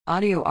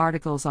Audio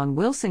articles on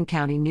Wilson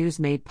County News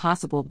made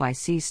possible by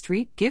C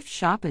Street Gift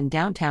Shop in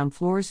downtown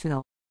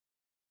Floresville.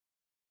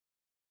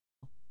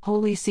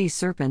 Holy Sea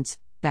Serpents,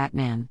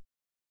 Batman.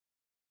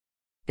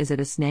 Is it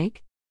a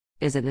snake?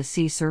 Is it a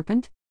sea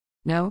serpent?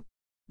 No.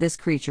 This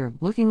creature,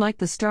 looking like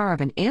the star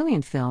of an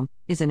alien film,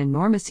 is an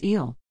enormous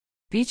eel.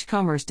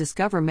 Beachcombers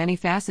discover many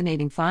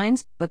fascinating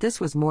finds, but this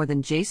was more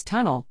than Jace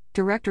Tunnel,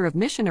 director of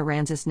Mission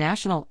Aransas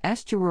National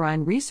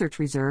Estuarine Research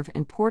Reserve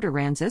in Port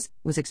Aransas,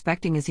 was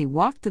expecting as he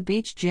walked the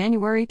beach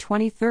January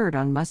 23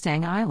 on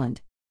Mustang Island.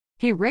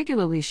 He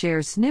regularly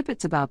shares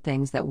snippets about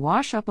things that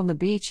wash up on the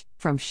beach,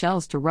 from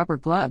shells to rubber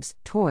gloves,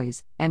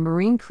 toys, and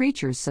marine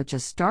creatures such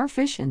as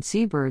starfish and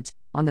seabirds,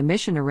 on the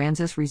Mission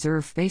Aransas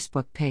Reserve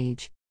Facebook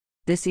page.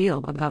 This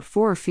eel, about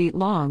 4 feet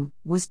long,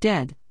 was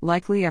dead,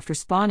 likely after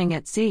spawning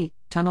at sea,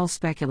 Tunnel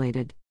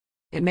speculated.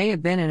 It may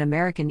have been an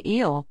American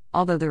eel,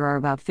 although there are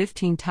about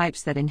 15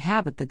 types that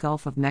inhabit the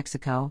Gulf of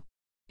Mexico.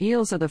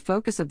 Eels are the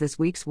focus of this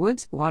week's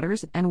Woods,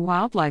 Waters, and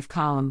Wildlife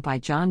column by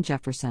John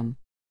Jefferson.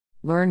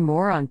 Learn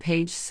more on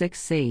page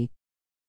 6C.